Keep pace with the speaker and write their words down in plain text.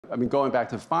I mean, going back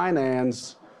to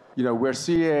finance, we're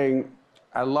seeing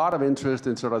a lot of interest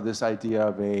in sort of this idea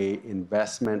of a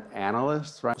investment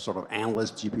analyst, right? Sort of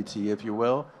analyst GPT, if you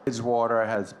will. Bridgewater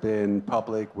has been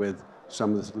public with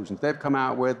some of the solutions they've come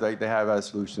out with. They have a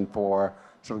solution for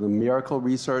sort of the numerical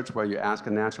research where you ask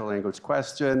a natural language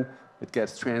question, it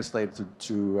gets translated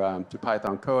to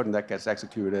Python code, and that gets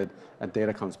executed, and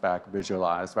data comes back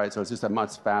visualized, right? So it's just a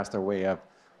much faster way of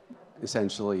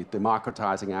essentially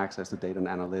democratizing access to data and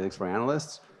analytics for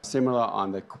analysts. Similar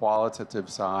on the qualitative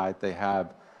side, they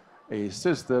have a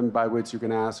system by which you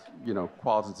can ask,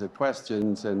 qualitative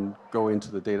questions and go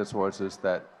into the data sources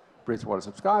that Bridgewater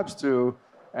subscribes to.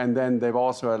 And then they've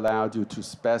also allowed you to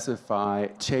specify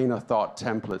chain of thought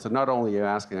templates. So not only are you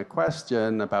asking a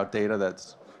question about data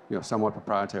that's somewhat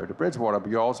proprietary to Bridgewater, but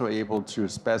you're also able to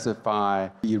specify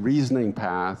the reasoning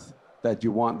path that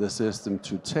you want the system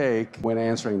to take when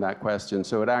answering that question.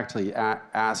 So it actually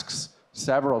asks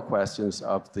several questions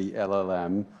of the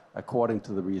LLM according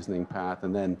to the reasoning path,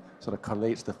 and then sort of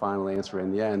collates the final answer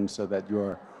in the end so that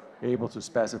you're able to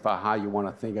specify how you want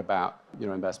to think about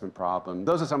investment problem.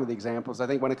 Those are some of the examples. I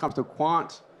think when it comes to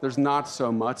quant, there's not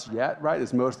so much yet, right?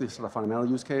 It's mostly sort of fundamental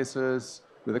use cases.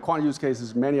 The quant use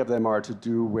cases, many of them are to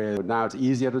do with, now it's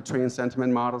easier to train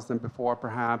sentiment models than before,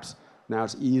 perhaps. Now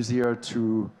it's easier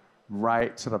to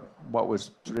write sort of what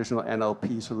was traditional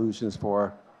NLP solutions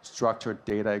for structured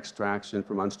data extraction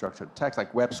from unstructured text,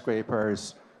 like web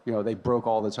scrapers. They broke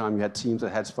all the time. You had teams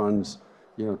at hedge funds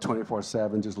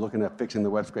 24/7 just looking at fixing the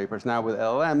web scrapers. Now with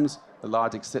LLMs, the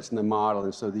logic sits in the model,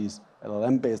 and so these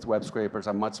LLM-based web scrapers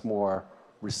are much more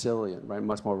resilient, right?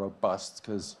 Much more robust,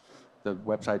 because the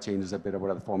website changes a bit or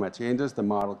whatever the format changes, the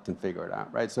model can figure it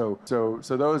out, right? So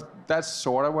that's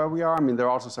sort of where we are. I mean, there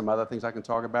are also some other things I can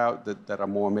talk about that are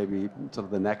more maybe sort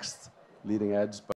of the next leading edge.